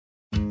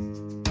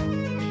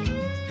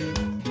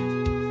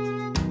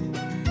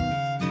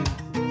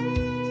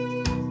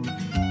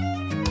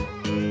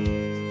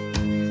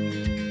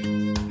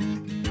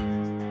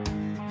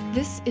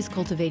This is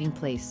Cultivating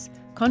Place,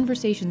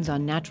 conversations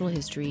on natural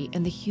history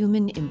and the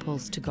human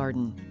impulse to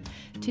garden.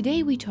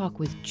 Today we talk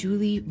with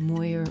Julie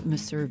Moir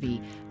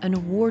Messervy, an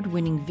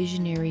award-winning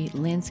visionary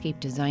landscape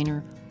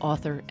designer,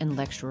 author, and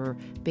lecturer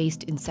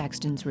based in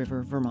Saxtons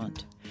River,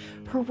 Vermont.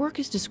 Her work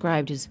is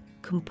described as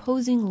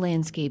composing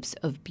landscapes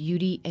of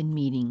beauty and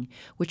meaning,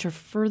 which are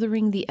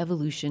furthering the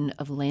evolution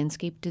of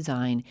landscape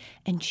design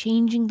and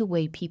changing the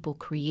way people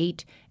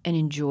create and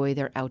enjoy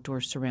their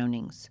outdoor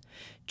surroundings.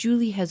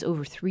 Julie has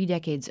over 3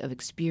 decades of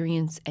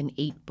experience and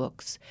 8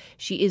 books.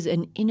 She is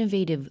an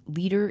innovative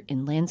leader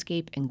in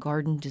landscape and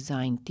garden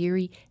design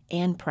theory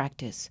and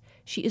practice.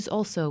 She is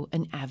also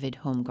an avid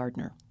home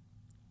gardener.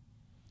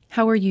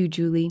 How are you,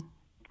 Julie?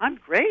 I'm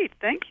great.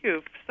 Thank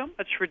you so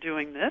much for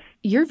doing this.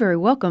 You're very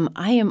welcome.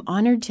 I am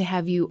honored to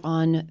have you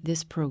on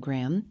this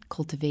program,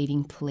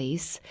 Cultivating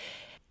Place.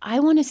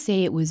 I want to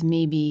say it was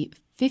maybe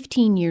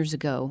 15 years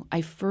ago I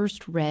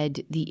first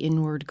read The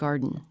Inward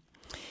Garden.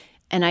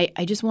 And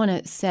I just want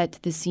to set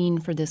the scene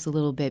for this a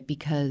little bit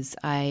because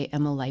I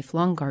am a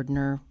lifelong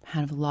gardener,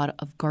 have a lot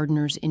of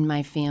gardeners in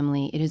my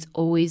family. It has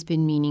always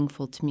been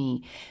meaningful to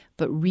me.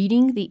 But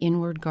reading The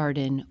Inward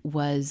Garden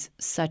was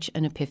such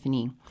an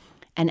epiphany.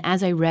 And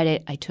as I read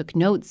it, I took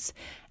notes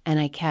and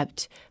I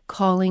kept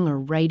calling or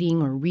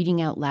writing or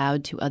reading out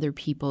loud to other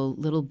people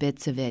little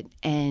bits of it.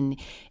 And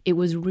it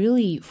was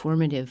really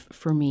formative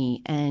for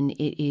me. And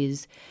it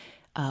is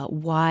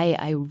why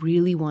I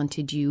really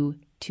wanted you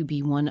to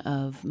be one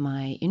of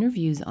my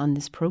interviews on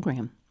this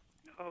program.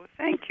 Oh,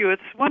 thank you.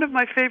 It's one of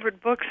my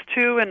favorite books,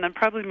 too, and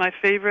probably my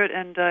favorite.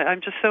 And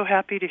I'm just so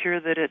happy to hear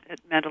that it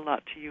meant a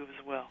lot to you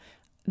as well.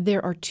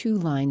 There are 2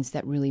 lines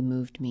that really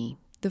moved me.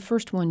 The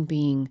first one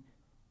being,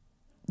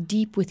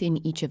 deep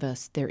within each of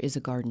us, there is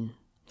a garden.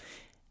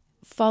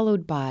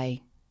 Followed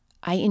by,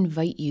 I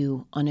invite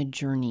you on a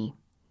journey.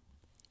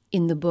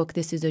 In the book,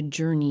 this is a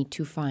journey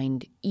to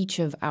find each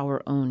of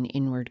our own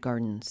inward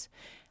gardens.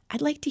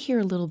 I'd like to hear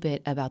a little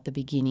bit about the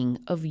beginning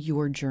of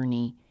your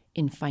journey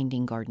in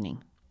finding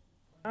gardening.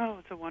 Oh,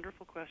 it's a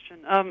wonderful question.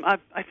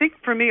 I think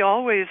for me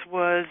always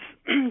was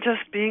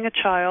just being a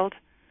child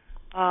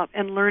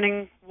and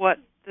learning what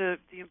the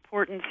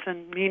importance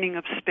and meaning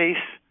of space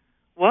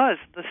was,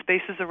 the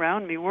spaces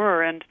around me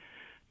were, and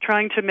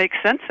trying to make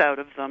sense out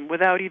of them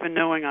without even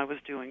knowing I was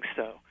doing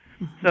so.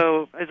 Mm-hmm.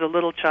 So as a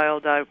little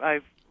child,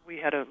 we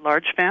had a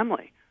large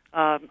family.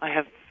 I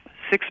have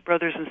 6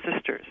 brothers and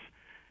sisters,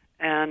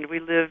 and we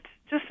lived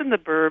just in the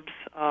burbs,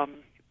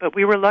 but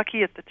we were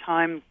lucky at the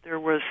time. There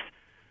was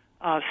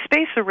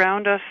space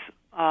around us.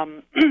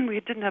 We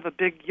didn't have a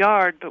big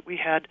yard, but we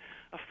had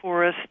a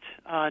forest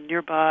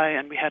nearby,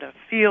 and we had a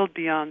field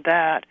beyond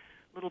that,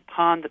 a little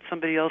pond that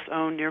somebody else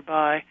owned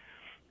nearby,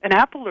 an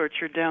apple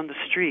orchard down the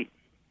street.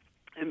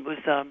 It was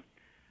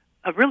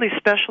a really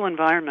special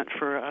environment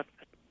for a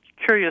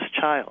curious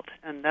child,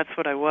 and that's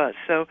what I was.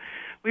 So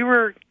we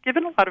were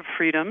given a lot of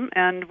freedom,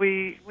 and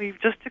we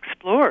just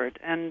explored.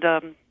 And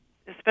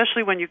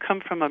especially when you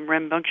come from a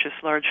rambunctious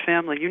large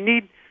family, you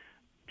need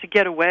to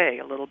get away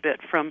a little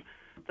bit from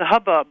the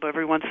hubbub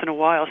every once in a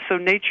while. So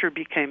nature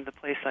became the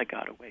place I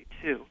got away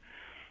to.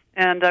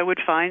 And I would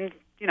find,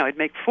 I'd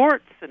make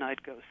forts, and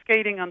I'd go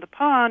skating on the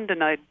pond,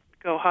 and I'd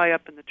go high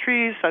up in the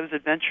trees. I was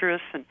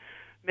adventurous and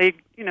made,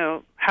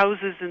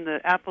 houses in the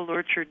apple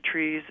orchard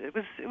trees. It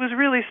was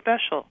really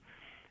special.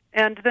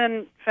 And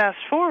then fast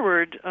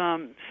forward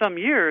some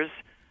years,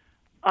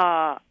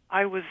 I'd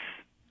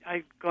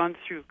gone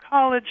through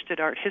college, did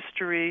art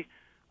history.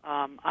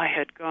 I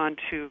had gone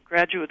to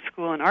graduate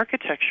school in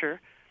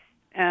architecture,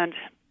 and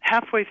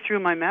halfway through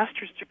my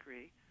master's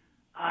degree,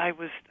 I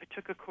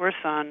took a course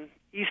on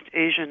East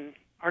Asian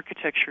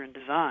architecture and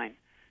design,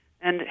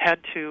 and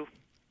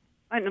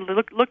I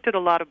looked at a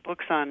lot of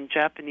books on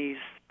Japanese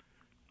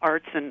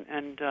arts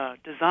and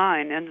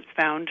design and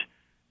found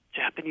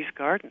Japanese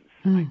gardens.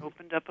 I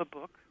opened up a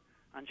book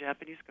on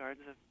Japanese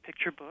gardens, a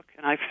picture book,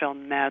 and I fell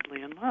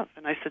madly in love.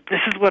 And I said, this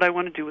is what I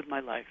want to do with my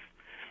life.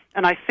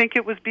 And I think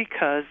it was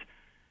because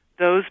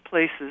those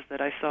places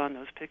that I saw in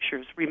those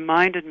pictures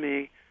reminded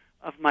me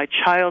of my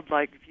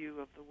childlike view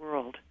of the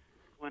world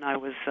when I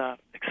was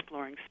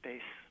exploring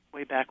space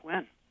way back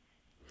when.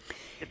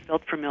 It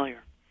felt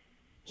familiar.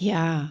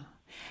 Yeah.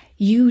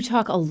 You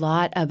talk a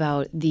lot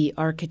about the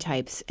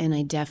archetypes, and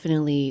I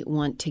definitely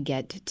want to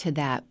get to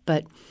that.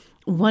 But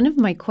one of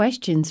my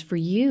questions for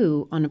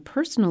you on a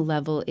personal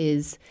level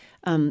is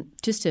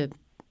just to,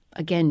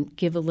 again,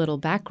 give a little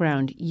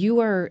background.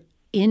 You are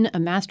in a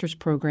master's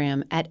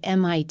program at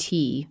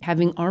MIT,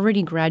 having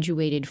already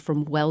graduated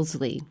from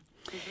Wellesley.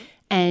 Mm-hmm.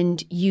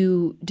 And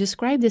you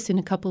describe this in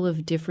a couple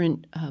of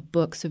different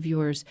books of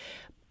yours.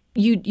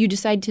 You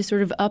decide to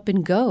sort of up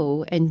and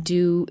go and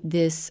do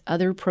this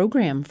other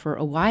program for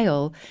a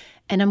while.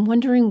 And I'm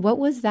wondering, what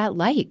was that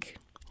like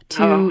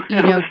to,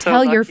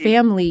 tell your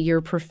family, your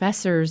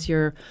professors,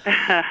 I'm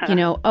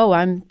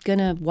going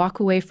to walk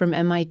away from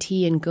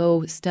MIT and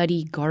go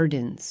study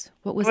gardens.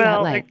 What was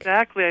that like? Well,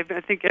 exactly. I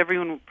think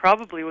everyone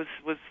probably was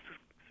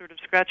sort of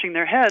scratching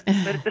their heads.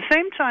 But at the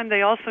same time,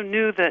 they also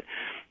knew that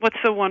what's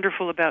so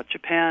wonderful about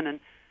Japan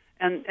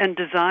and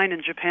design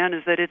in Japan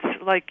is that it's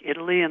like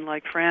Italy and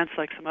like France,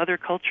 like some other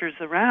cultures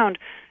around.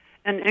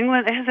 And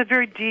England has a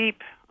very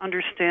deep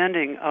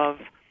understanding of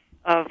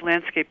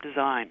landscape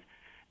design.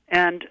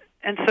 And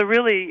so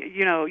really,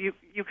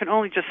 you can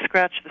only just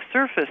scratch the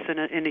surface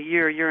in a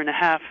year and a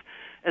half,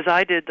 as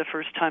I did the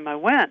first time I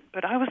went.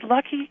 But I was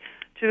lucky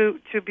to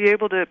be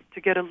able to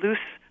get a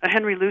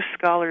Henry Luce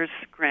Scholars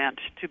Grant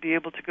to be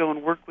able to go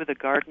and work with a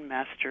garden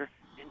master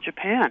in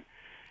Japan,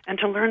 and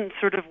to learn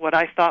sort of what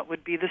I thought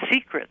would be the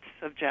secrets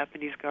of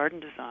Japanese garden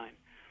design.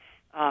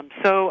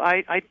 So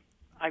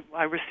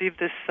I received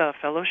this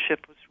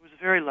fellowship, was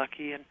very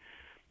lucky, and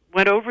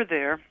went over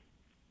there.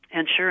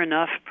 And sure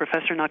enough,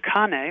 Professor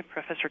Kinsaku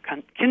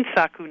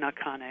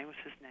Nakane was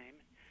his name.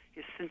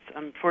 He's since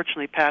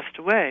unfortunately passed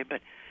away,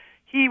 but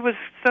he was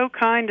so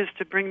kind as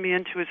to bring me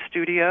into his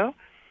studio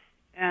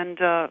and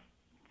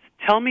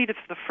tell me that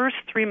for the first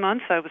 3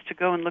 months I was to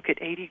go and look at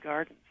 80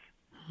 gardens.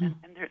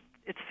 And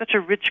it's such a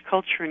rich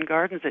culture in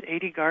gardens that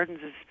 80 gardens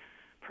is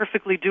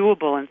perfectly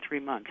doable in 3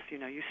 months. You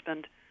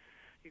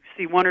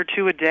see 1 or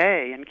 2 a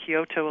day in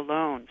Kyoto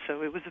alone.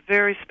 So it was a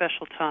very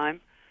special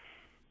time.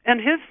 And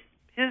his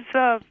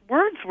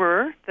words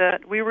were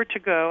that we were to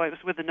go. I was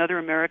with another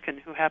American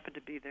who happened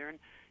to be there, and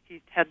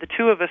he had the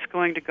two of us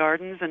going to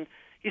gardens, and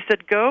he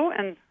said, go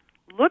and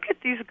look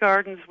at these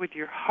gardens with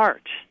your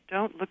heart.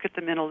 Don't look at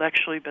them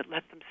intellectually, but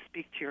let them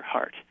speak to your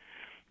heart.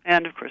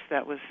 And, of course,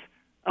 that was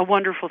a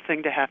wonderful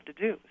thing to have to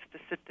do, is to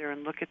sit there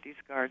and look at these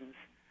gardens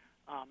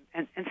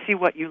and see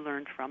what you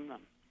learned from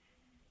them.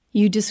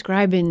 You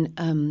describe in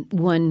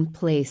one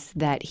place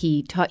that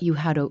he taught you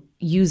how to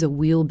use a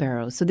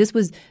wheelbarrow. So this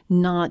was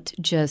not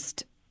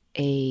just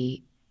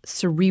a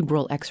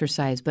cerebral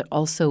exercise, but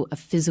also a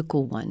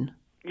physical one.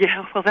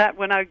 Yeah, well, that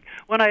when I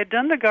had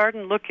done the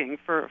garden looking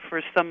for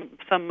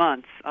some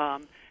months,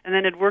 and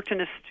then had worked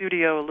in a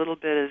studio a little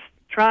bit as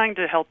trying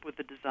to help with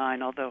the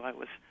design, although I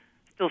was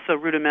still so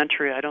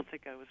rudimentary, I don't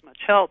think I was much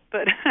help.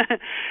 But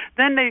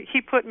then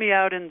he put me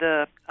out in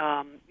the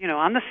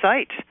on the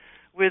site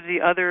with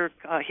the other.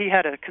 He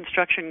had a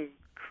construction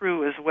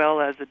crew as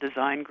well as a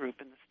design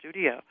group in the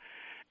studio.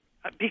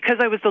 Because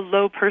I was the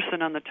low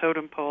person on the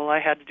totem pole, I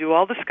had to do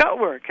all the scout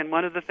work, and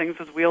one of the things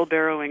was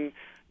wheelbarrowing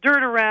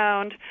dirt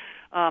around.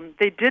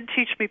 They did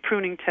teach me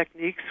pruning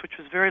techniques, which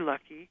was very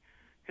lucky,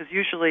 because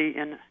usually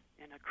in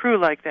a crew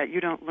like that, you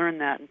don't learn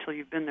that until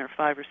you've been there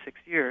 5 or 6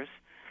 years.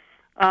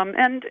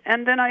 And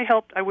then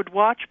I would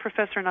watch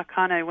Professor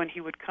Nakane when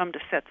he would come to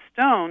set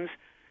stones.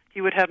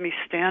 He would have me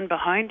stand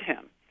behind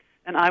him,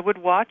 and I would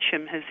watch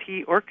him as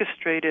he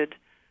orchestrated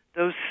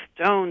those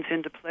stones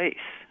into place,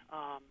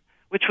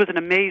 which was an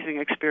amazing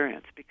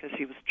experience because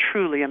he was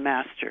truly a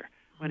master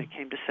when it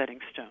came to setting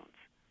stones.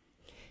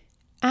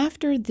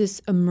 After this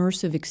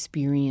immersive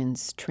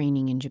experience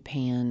training in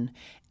Japan,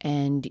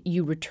 and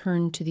you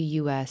returned to the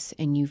U.S.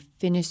 and you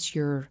finished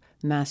your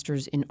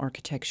master's in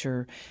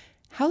architecture,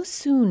 how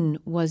soon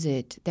was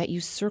it that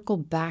you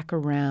circled back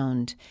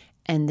around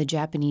and the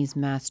Japanese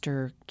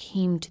master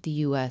came to the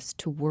U.S.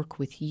 to work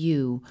with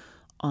you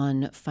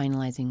on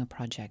finalizing a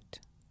project?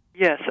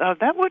 Yes,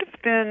 that would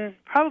have been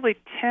probably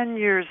 10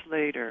 years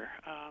later.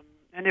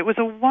 And it was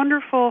a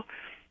wonderful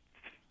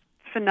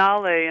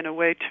finale, in a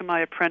way, to my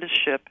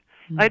apprenticeship.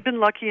 I'd been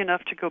lucky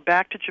enough to go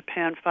back to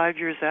Japan 5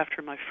 years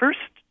after my first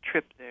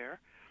trip there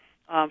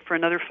for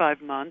another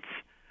 5 months.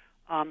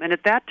 And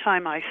at that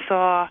time, I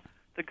saw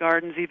the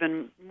gardens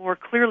even more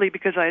clearly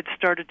because I had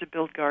started to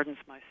build gardens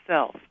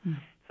myself.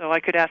 So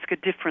I could ask a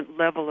different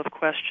level of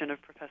question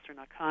of Professor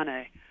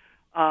Nakane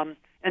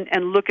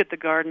and look at the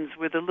gardens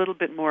with a little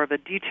bit more of a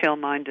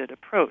detail-minded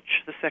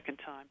approach the second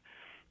time.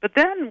 But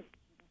then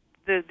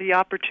the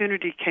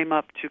opportunity came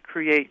up to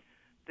create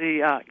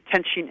the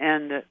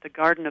Tenshin-en, the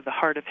Garden of the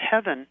Heart of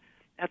Heaven,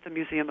 at the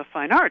Museum of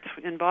Fine Arts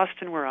in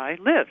Boston, where I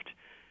lived.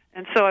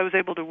 And so I was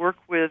able to work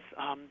with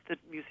the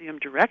museum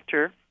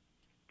director,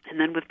 and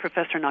then with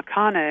Professor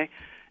Nakane,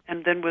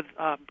 and then with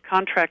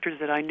contractors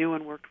that I knew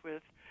and worked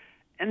with,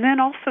 and then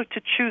also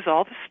to choose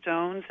all the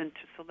stones and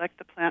to select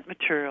the plant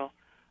material,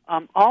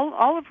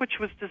 all of which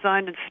was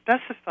designed and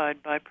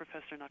specified by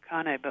Professor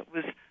Nakane, but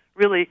was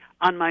really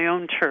on my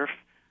own turf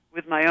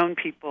with my own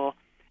people.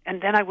 And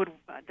then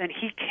then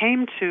he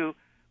came to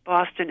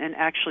Boston and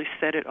actually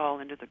set it all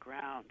into the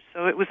ground.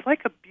 So it was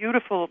like a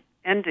beautiful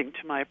ending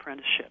to my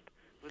apprenticeship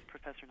with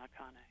Professor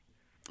Nakane.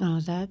 Oh,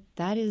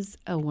 that is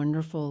a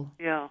wonderful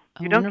Yeah,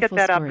 you don't get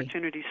that story.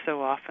 opportunity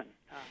so often,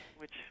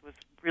 which was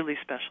really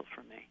special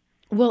for me.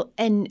 Well,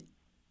 and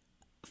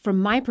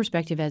from my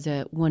perspective as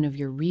one of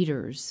your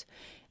readers,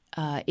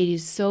 it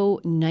is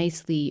so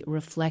nicely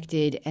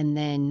reflected and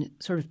then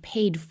sort of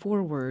paid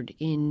forward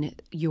in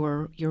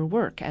your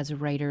work as a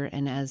writer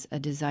and as a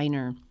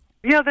designer.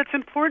 Yeah, that's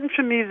important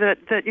to me that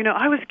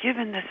I was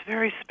given this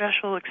very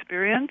special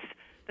experience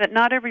that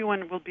not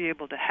everyone will be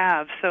able to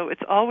have. So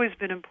it's always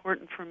been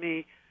important for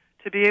me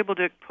to be able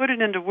to put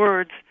it into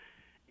words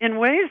in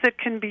ways that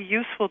can be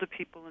useful to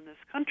people in this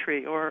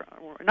country or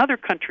in other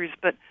countries,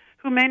 but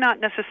who may not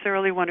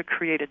necessarily want to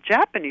create a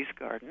Japanese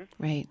garden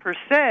right. per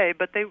se,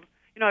 but they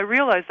I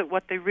realized that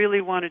what they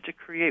really wanted to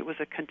create was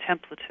a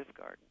contemplative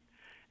garden.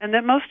 And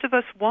that most of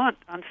us want,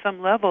 on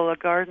some level, a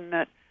garden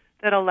that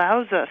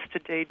allows us to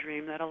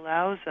daydream, that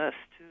allows us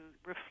to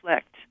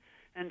reflect,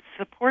 and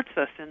supports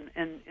us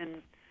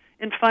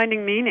in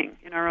finding meaning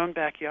in our own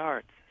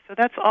backyards. So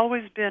that's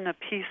always been a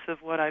piece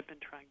of what I've been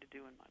trying to do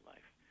in my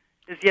life,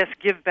 is, yes,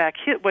 give back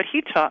what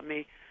he taught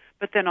me,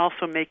 but then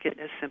also make it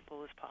as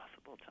simple as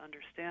possible to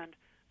understand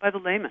by the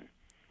layman.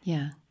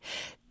 Yeah.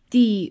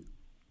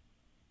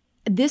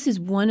 This is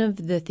one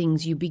of the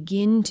things you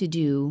begin to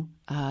do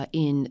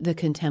in The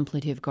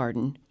Contemplative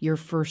Garden, your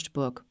first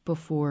book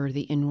before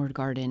The Inward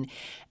Garden.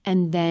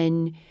 And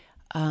then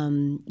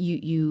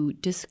you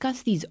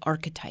discuss these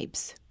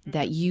archetypes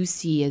that you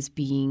see as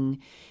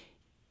being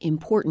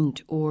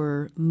important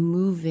or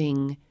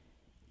moving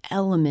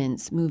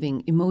elements,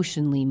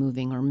 emotionally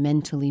moving or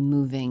mentally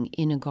moving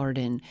in a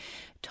garden.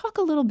 Talk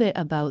a little bit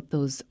about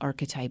those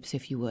archetypes,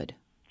 if you would.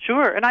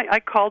 Sure, and I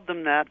called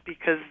them that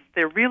because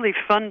they're really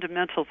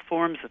fundamental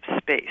forms of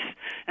space.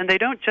 And they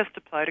don't just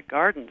apply to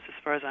gardens, as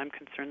far as I'm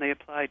concerned. They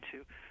apply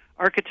to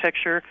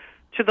architecture,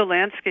 to the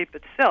landscape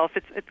itself.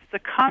 It's the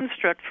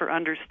construct for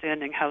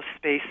understanding how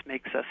space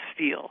makes us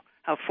feel,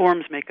 how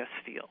forms make us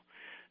feel.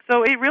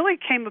 So it really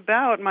came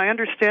about, my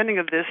understanding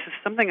of this is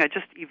something I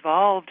just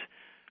evolved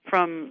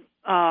from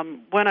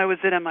when I was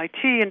at MIT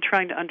and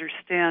trying to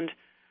understand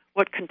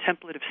what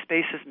contemplative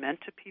spaces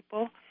meant to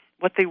people,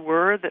 what they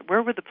were,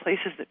 where were the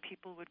places that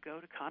people would go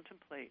to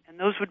contemplate. And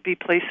those would be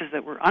places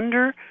that were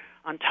under,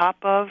 on top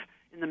of,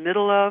 in the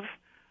middle of,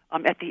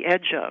 at the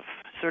edge of,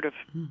 sort of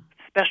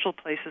special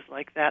places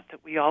like that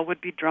we all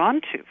would be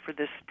drawn to for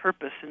this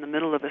purpose in the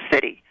middle of a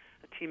city,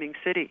 a teeming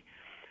city.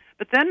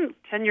 But then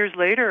 10 years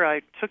later,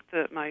 I took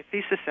my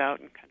thesis out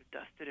and kind of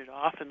dusted it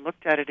off and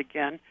looked at it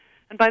again.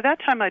 And by that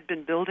time, I'd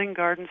been building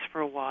gardens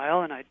for a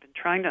while, and I'd been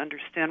trying to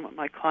understand what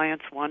my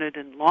clients wanted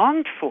and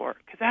longed for.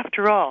 Because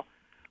after all,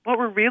 what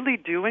we're really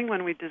doing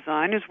when we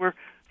design is we're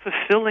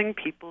fulfilling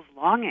people's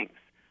longings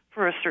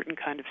for a certain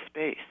kind of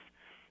space.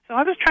 So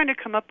I was trying to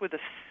come up with a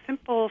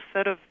simple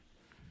set of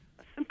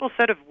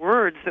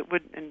words that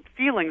would, and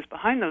feelings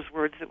behind those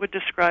words that would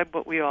describe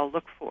what we all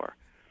look for,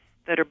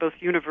 that are both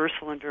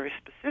universal and very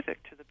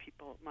specific to the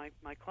people,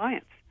 my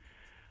clients.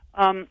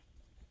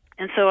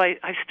 And so I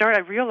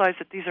realized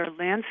that these are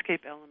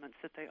landscape elements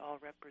that they all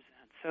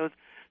represent. So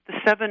the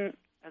 7,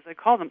 as I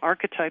call them,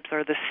 archetypes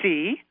are the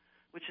sea,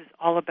 which is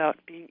all about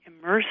being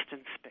immersed in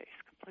space,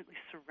 completely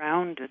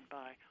surrounded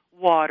by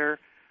water,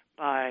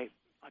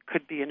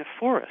 could be in a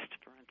forest,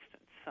 for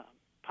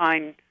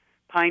instance,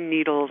 pine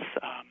needles,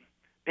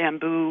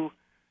 bamboo.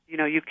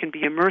 You can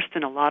be immersed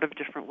in a lot of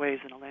different ways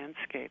in a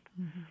landscape.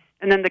 Mm-hmm.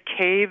 And then the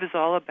cave is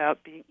all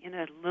about being in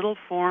a little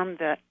form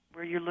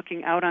where you're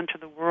looking out onto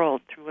the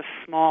world through a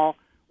small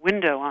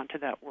window onto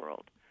that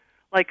world,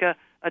 like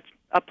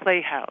a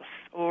playhouse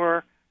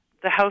or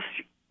the house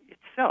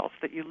itself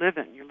that you live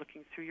in. You're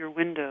looking through your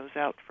windows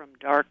out from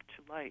dark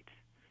to light.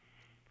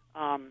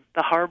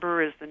 The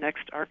harbor is the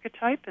next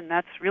archetype, and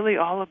that's really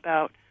all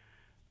about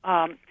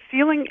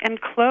feeling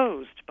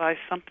enclosed by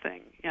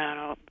something,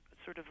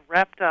 sort of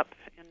wrapped up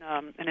in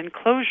an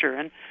enclosure,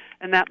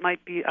 and that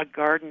might be a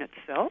garden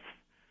itself,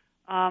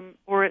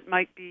 or it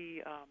might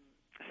be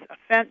a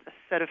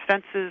set of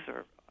fences,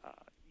 or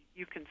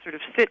you can sort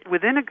of sit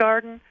within a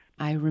garden.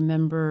 I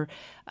remember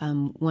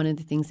one of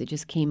the things that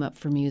just came up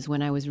for me is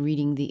when I was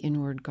reading The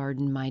Inward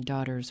Garden, my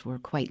daughters were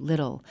quite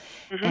little.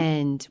 Mm-hmm.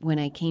 And when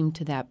I came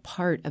to that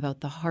part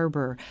about the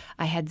harbor,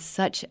 I had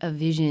such a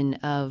vision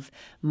of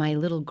my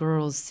little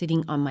girls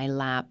sitting on my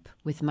lap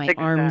with my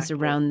arms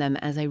around them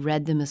as I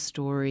read them a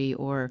story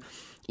or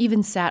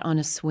even sat on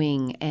a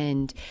swing,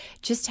 and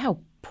just how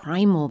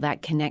primal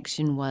that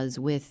connection was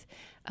with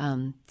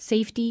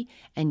safety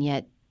and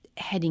yet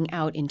heading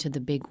out into the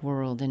big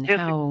world. And yes,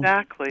 how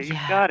exactly. Yeah.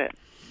 You got it.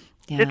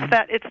 Yeah.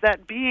 It's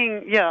that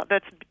being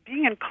that's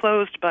being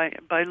enclosed by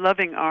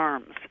loving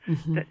arms.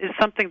 Mm-hmm. That is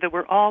something that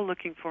we're all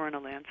looking for in a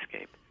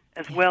landscape,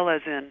 as well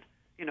as in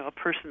a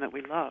person that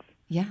we love.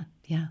 Yeah.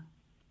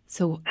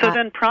 So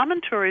then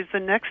promontory is the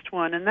next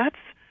one,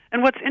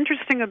 and what's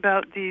interesting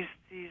about these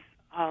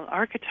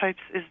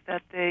archetypes is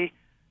that they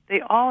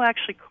all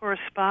actually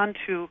correspond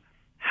to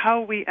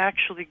how we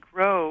actually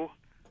grow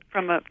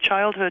from a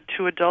childhood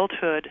to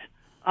adulthood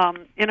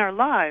in our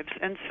lives,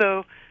 and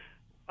so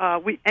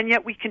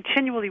yet we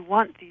continually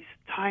want these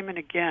time and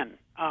again,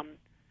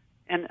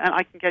 and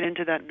I can get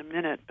into that in a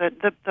minute. But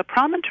the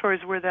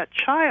promontories were that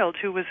child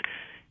who was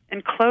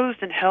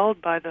enclosed and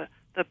held by the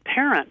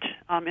parent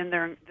in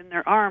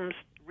their arms,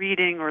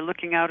 reading or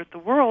looking out at the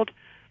world,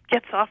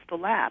 gets off the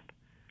lap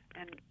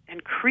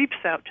and creeps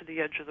out to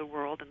the edge of the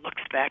world and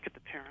looks back at the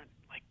parent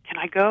like, "Can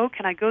I go?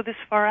 Can I go this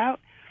far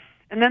out?"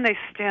 And then they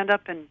stand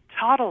up and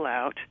toddle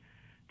out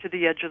to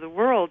the edge of the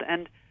world.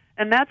 And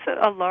that's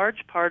a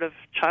large part of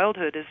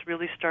childhood, is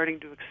really starting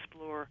to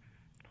explore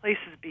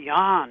places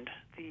beyond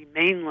the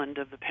mainland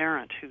of the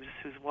parent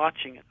who's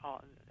watching it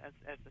all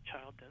as the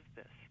child does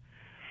this.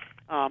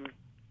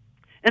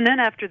 And then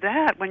after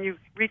that, when you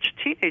reach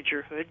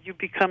teenagerhood, you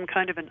become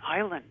kind of an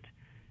island.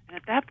 And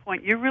at that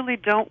point, you really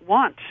don't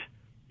want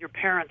your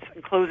parents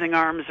enclosing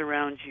arms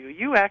around you.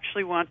 You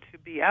actually want to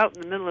be out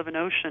in the middle of an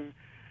ocean,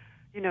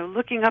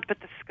 looking up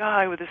at the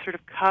sky with a sort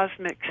of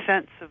cosmic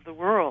sense of the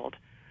world.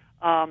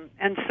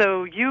 And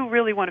so you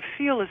really want to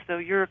feel as though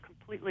you're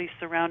completely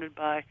surrounded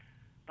by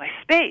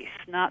space,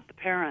 not the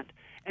parent.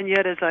 And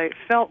yet, as I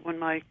felt when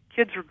my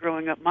kids were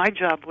growing up, my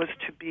job was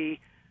to be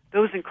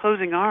those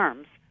enclosing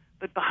arms,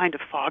 but behind a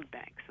fog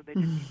bank, so they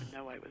didn't even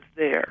know I was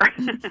there.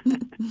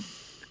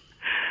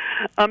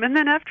 And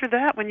then after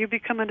that, when you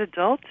become an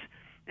adult,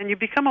 and you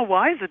become a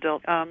wise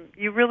adult,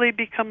 you really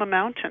become a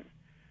mountain.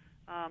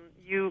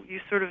 You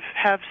sort of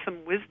have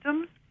some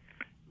wisdom,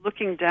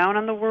 looking down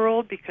on the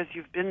world because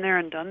you've been there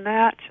and done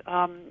that.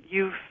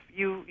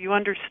 You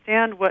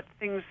understand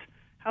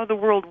how the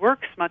world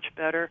works much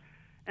better,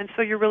 and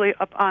so you're really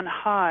up on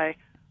high,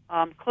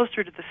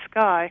 closer to the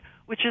sky,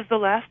 which is the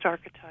last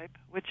archetype,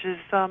 which is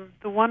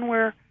the one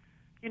where,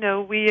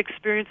 we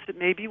experience it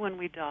maybe when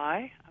we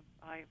die.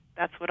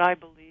 That's what I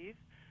believe.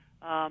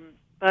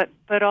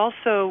 But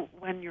also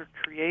when you're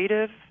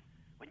creative,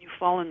 when you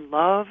fall in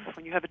love,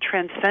 when you have a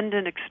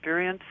transcendent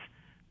experience,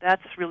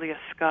 that's really a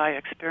sky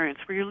experience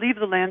where you leave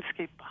the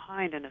landscape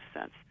behind, in a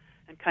sense,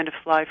 and kind of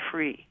fly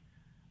free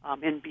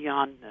in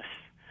beyondness.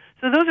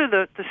 So those are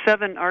the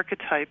 7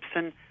 archetypes,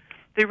 and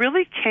they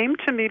really came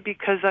to me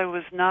because I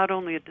was not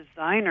only a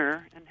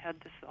designer and had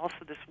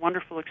this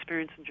wonderful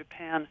experience in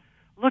Japan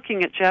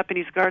looking at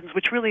Japanese gardens,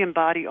 which really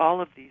embody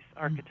all of these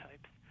archetypes,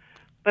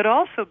 but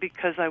also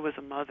because I was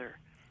a mother,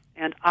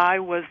 and I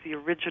was the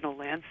original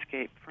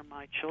landscape for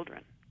my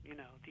children.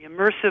 The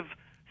immersive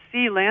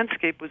sea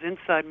landscape was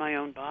inside my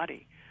own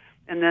body.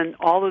 And then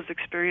all those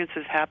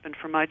experiences happened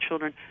for my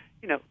children,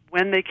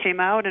 when they came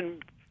out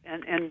and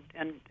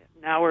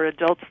now are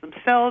adults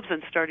themselves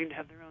and starting to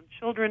have their own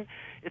children.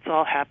 It's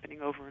all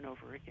happening over and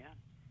over again.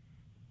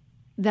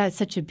 That's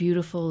such a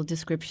beautiful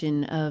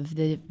description of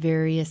the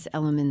various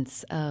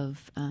elements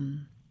of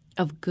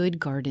good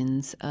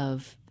gardens,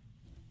 of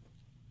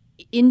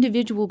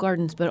individual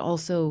gardens, but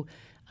also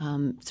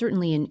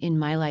certainly in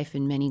my life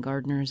and many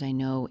gardeners I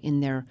know in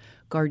their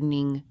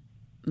gardening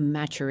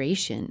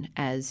maturation,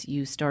 as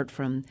you start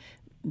from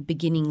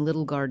beginning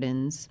little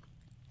gardens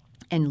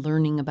and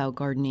learning about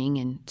gardening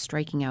and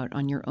striking out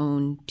on your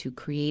own to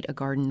create a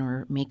garden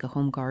or make a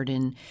home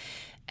garden.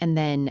 And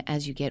then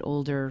as you get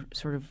older,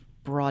 sort of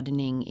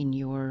broadening in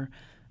your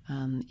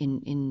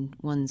in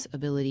one's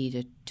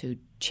ability to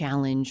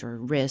challenge or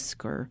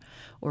risk or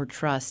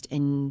trust,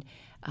 and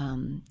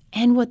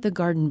what the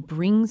garden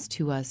brings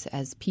to us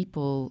as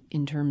people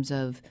in terms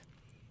of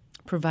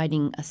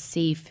providing a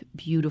safe,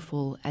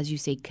 beautiful, as you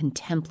say,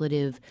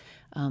 contemplative,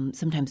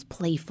 sometimes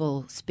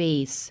playful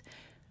space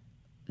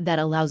that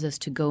allows us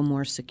to go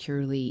more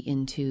securely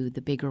into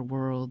the bigger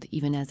world,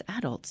 even as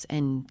adults,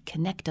 and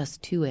connect us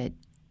to it.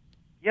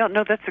 Yeah,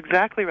 no, that's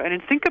exactly right.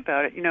 And think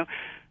about it,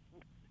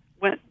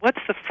 what's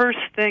the first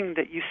thing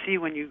that you see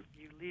when you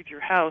leave your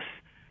house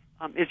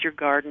is your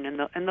garden,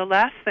 and the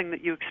last thing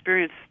that you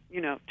experience,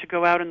 to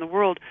go out in the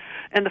world,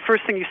 and the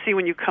first thing you see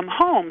when you come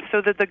home,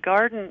 so that the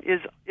garden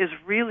is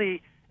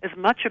really as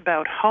much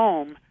about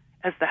home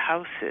as the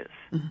house is.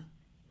 Mm-hmm.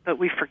 But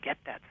we forget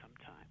that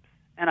sometimes.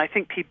 And I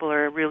think people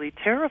are really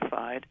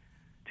terrified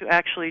to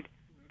actually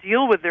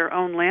deal with their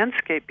own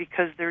landscape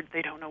because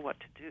they don't know what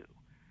to do.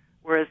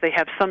 Whereas they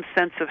have some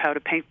sense of how to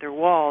paint their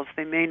walls,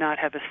 they may not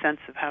have a sense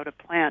of how to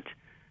plant,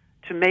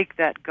 to make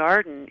that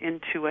garden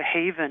into a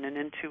haven and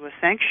into a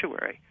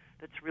sanctuary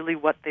that's really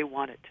what they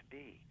want it to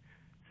be.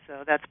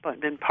 So that's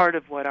been part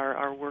of what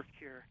our work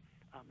here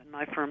in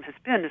my firm has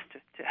been, is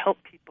to help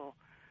people,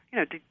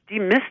 to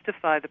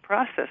demystify the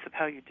process of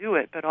how you do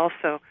it, but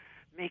also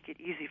make it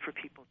easy for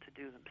people to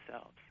do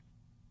themselves.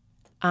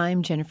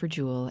 I'm Jennifer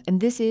Jewell, and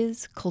this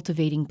is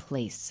Cultivating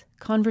Place,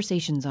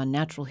 conversations on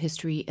natural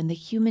history and the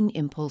human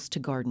impulse to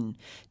garden.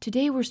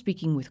 Today we're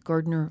speaking with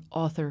gardener,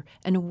 author,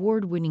 and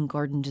award-winning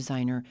garden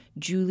designer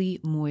Julie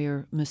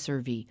Moir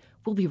Messervy.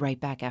 We'll be right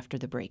back after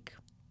the break.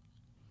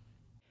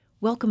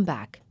 Welcome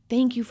back.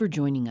 Thank you for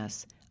joining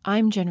us.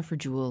 I'm Jennifer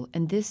Jewell,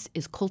 and this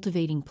is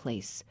Cultivating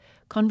Place,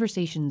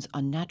 conversations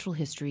on natural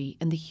history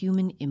and the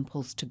human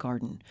impulse to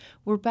garden.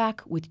 We're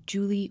back with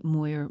Julie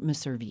Moir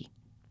Messervy.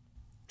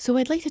 So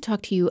I'd like to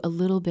talk to you a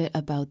little bit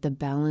about the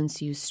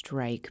balance you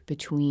strike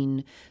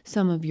between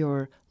some of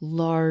your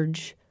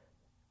large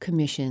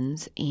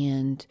commissions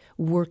and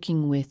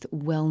working with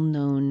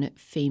well-known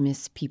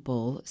famous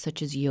people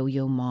such as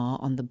Yo-Yo Ma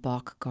on the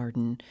Bach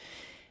Garden,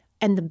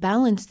 and the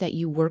balance that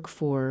you work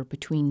for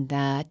between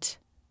that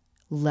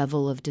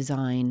level of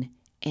design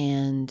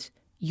and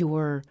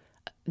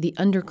the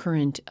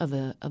undercurrent of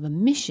a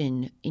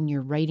mission in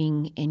your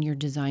writing and your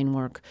design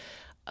work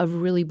of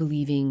really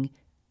believing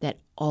that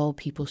all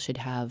people should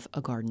have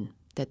a garden,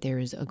 that there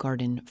is a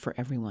garden for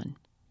everyone.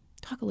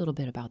 Talk a little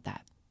bit about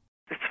that.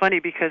 It's funny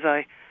because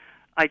I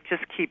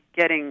just keep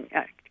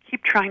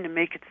trying to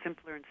make it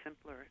simpler and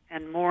simpler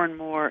and more,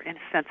 in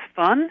a sense,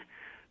 fun,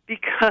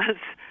 because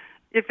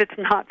if it's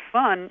not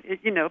fun,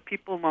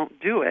 people won't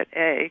do it,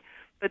 A.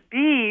 But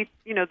B,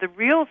 the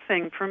real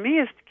thing for me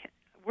is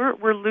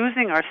we're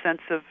losing our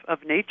sense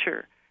of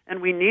nature,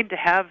 and we need to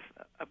have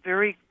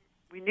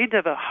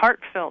a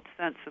heartfelt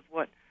sense of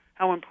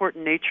how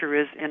important nature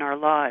is in our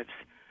lives.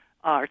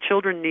 Our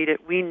children need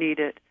it. We need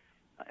it.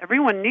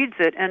 Everyone needs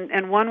it,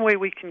 and one way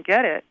we can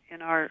get it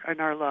in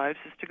our lives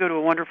is to go to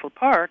a wonderful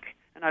park.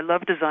 And I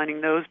love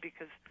designing those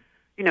because,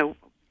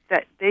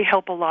 that they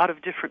help a lot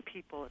of different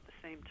people at the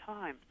same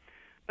time.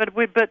 But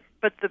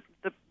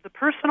the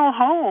personal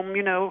home,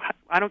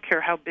 I don't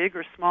care how big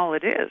or small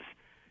it is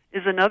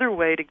another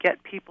way to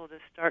get people to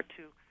start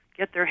to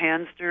get their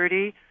hands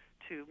dirty,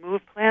 to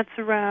move plants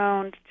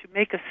around, to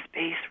make a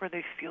space where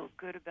they feel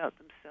good about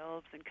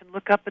themselves and can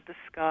look up at the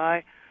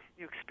sky,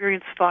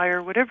 experience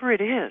fire, whatever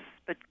it is,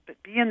 but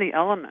be in the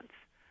elements.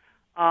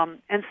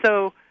 And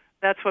so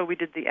that's why we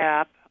did the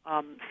app,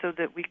 so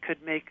that we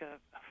could make a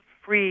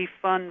free,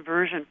 fun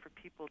version for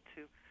people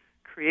to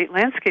create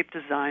landscape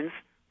designs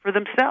for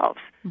themselves.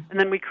 Mm-hmm. And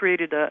then we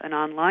created an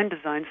online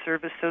design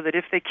service so that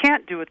if they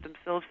can't do it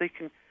themselves, they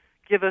can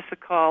give us a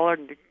call or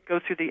go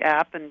through the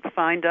app and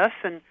find us,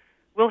 and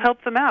we'll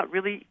help them out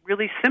really,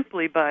 really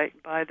simply by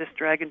this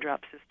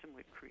drag-and-drop system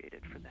we've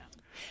created for them.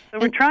 So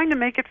we're trying to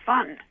make it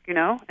fun, and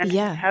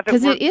have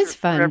it work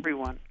for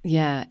everyone.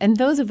 Yeah, and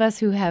those of us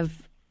who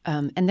have,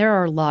 and there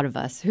are a lot of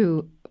us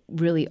who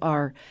really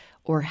are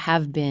or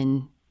have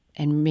been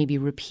and maybe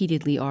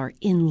repeatedly are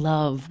in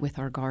love with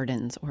our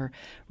gardens or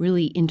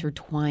really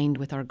intertwined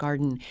with our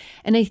garden.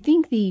 And I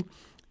think the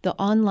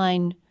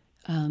online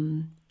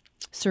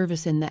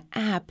service and the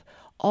app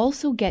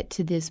also get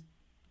to this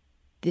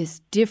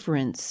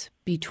difference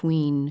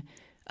between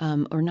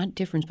or not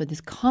difference, but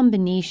this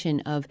combination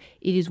of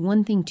it is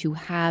one thing to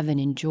have and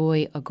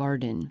enjoy a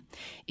garden.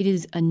 It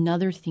is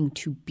another thing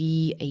to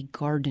be a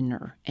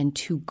gardener and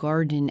to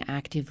garden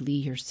actively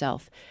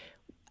yourself.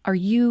 Are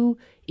you,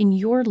 in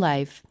your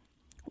life,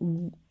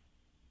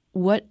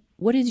 what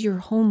is your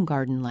home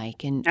garden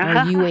like, and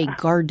are you a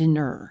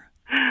gardener?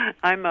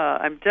 I'm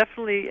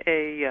definitely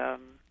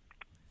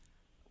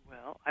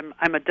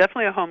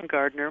definitely a home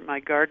gardener. My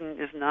garden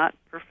is not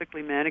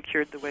perfectly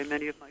manicured the way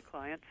many of my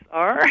clients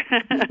are,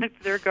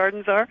 their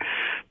gardens are,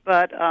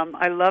 but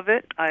I love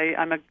it.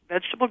 I'm a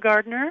vegetable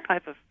gardener. I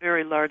have a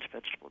very large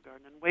vegetable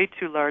garden, and way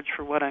too large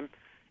for what I'm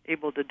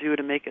able to do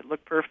to make it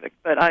look perfect.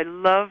 But I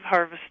love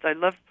I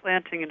love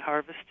planting and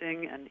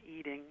harvesting and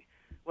eating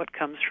what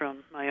comes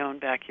from my own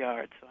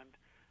backyard. So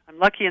I'm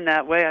lucky in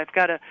that way. I've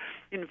got a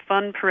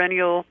fun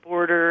perennial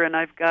border, and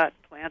I've got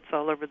plants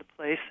all over the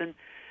place, and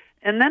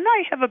then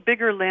I have a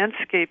bigger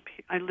landscape.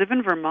 I live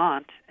in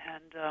Vermont,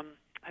 and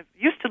I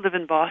used to live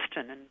in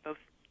Boston, and both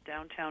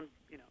downtown,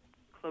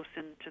 close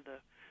into the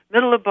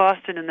middle of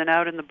Boston, and then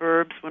out in the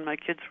burbs when my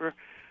kids were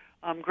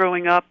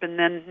growing up, and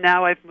then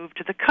now I've moved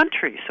to the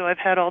country. So I've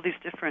had all these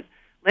different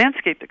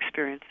landscape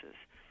experiences,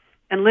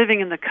 and living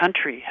in the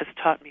country has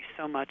taught me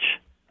so much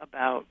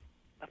about,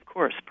 of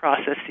course,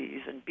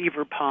 processes and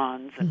beaver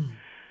ponds and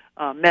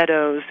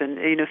meadows and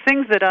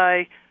things that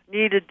I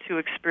needed to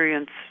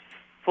experience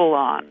full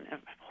on.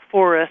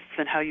 Forests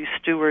and how you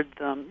steward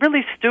them.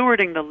 Really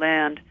stewarding the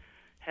land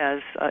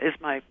is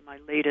my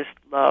latest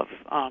love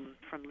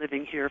from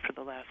living here for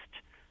the last,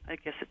 I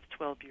guess it's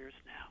 12 years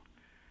now.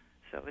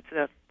 So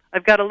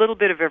I've got a little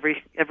bit of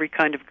every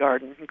kind of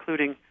garden,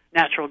 including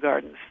natural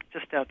gardens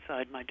just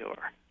outside my door.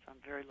 So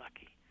I'm very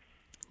lucky.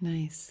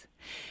 Nice.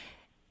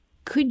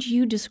 Could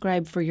you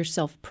describe for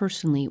yourself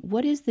personally,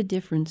 what is the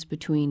difference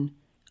between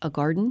a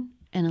garden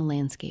and a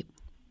landscape?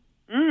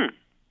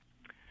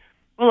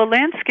 Well, a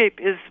landscape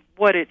is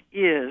what it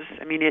is.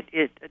 I mean, a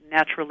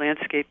natural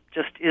landscape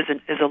just is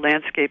a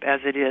landscape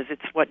as it is.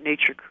 It's what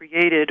nature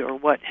created or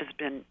what has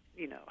been,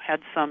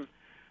 had some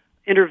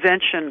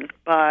intervention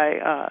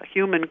by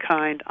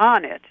humankind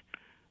on it.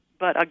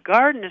 But a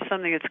garden is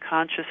something that's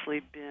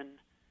consciously been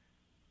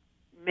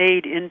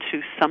made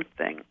into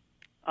something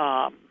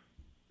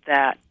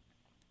that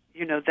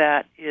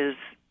is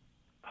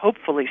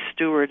hopefully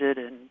stewarded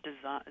and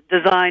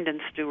designed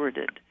and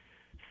stewarded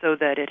so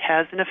that it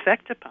has an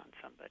effect upon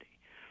somebody.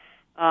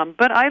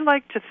 But I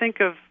like to think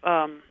of,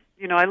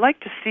 I like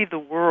to see the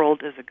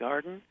world as a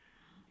garden.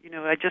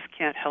 I just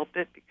can't help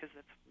it because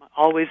that's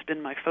always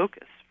been my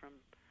focus from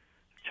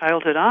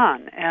childhood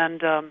on.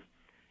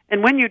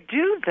 And when you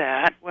do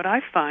that, what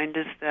I find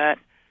is that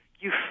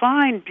you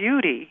find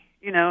beauty,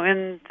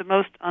 in the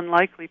most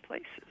unlikely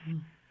places.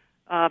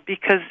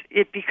 Because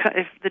if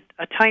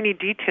a tiny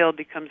detail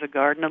becomes a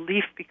garden, a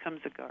leaf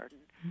becomes a garden.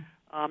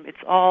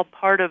 It's all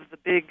part of the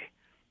big,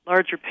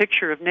 larger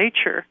picture of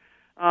nature.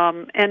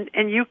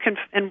 And you can,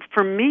 and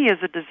for me as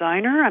a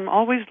designer, I'm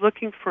always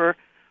looking for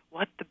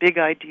what the big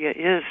idea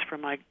is for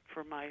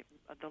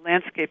the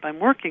landscape I'm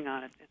working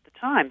on at the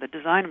time, the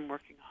design I'm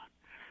working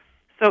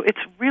on. So it's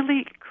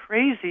really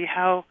crazy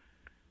how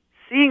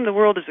seeing the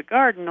world as a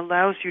garden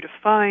allows you to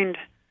find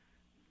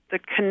the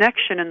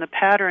connection and the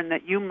pattern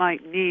that you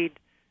might need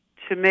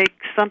to make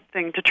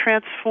something, to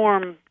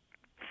transform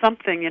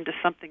something into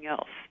something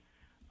else,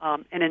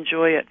 and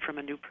enjoy it from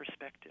a new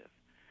perspective.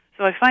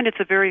 So I find it's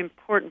a very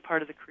important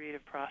part of the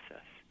creative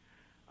process,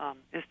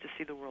 is to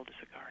see the world as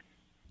a garden.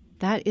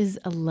 That is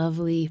a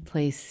lovely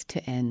place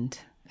to end.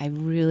 I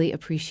really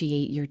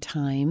appreciate your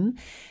time,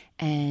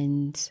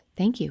 and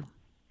thank you.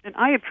 And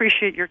I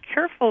appreciate your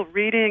careful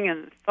reading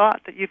and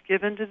thought that you've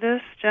given to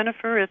this,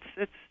 Jennifer. It's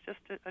just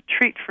a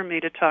treat for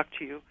me to talk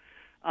to you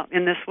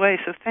in this way,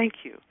 so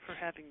thank you for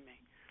having me.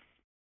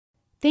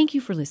 Thank you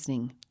for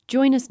listening.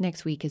 Join us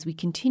next week as we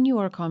continue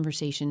our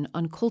conversation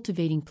on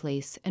cultivating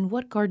place and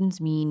what gardens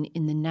mean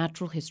in the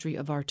natural history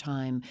of our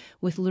time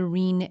with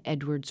Lorene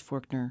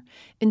Edwards-Forkner,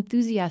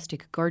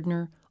 enthusiastic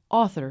gardener,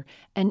 author,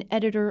 and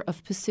editor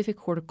of Pacific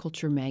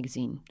Horticulture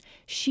magazine.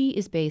 She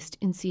is based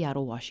in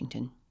Seattle,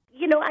 Washington.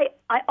 You know,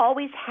 I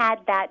always had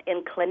that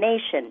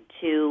inclination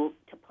to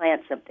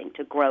plant something,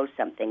 to grow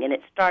something, and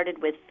it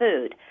started with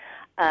food.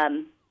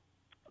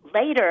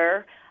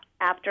 Later,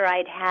 after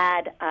I'd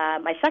had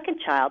my second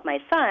child, my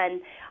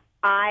son,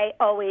 I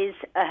always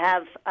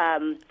have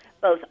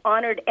both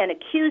honored and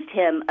accused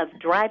him of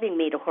driving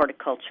me to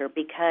horticulture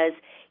because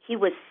he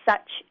was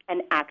such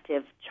an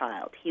active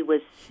child. He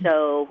was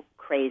so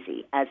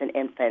crazy as an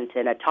infant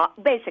and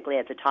basically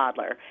as a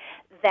toddler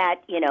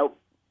that,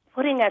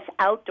 putting us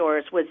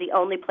outdoors was the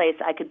only place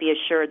I could be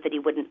assured that he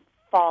wouldn't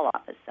fall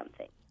off of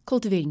something.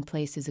 Cultivating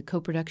Place is a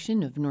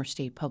co-production of North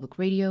State Public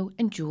Radio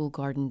and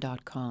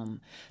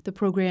JewelGarden.com. The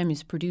program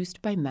is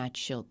produced by Matt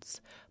Schiltz.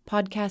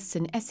 Podcasts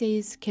and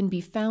essays can be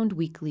found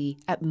weekly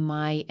at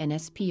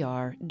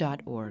mynspr.org.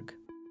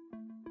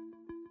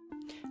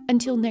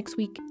 Until next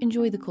week,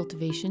 enjoy the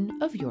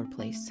cultivation of your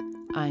place.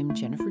 I'm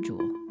Jennifer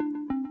Jewell.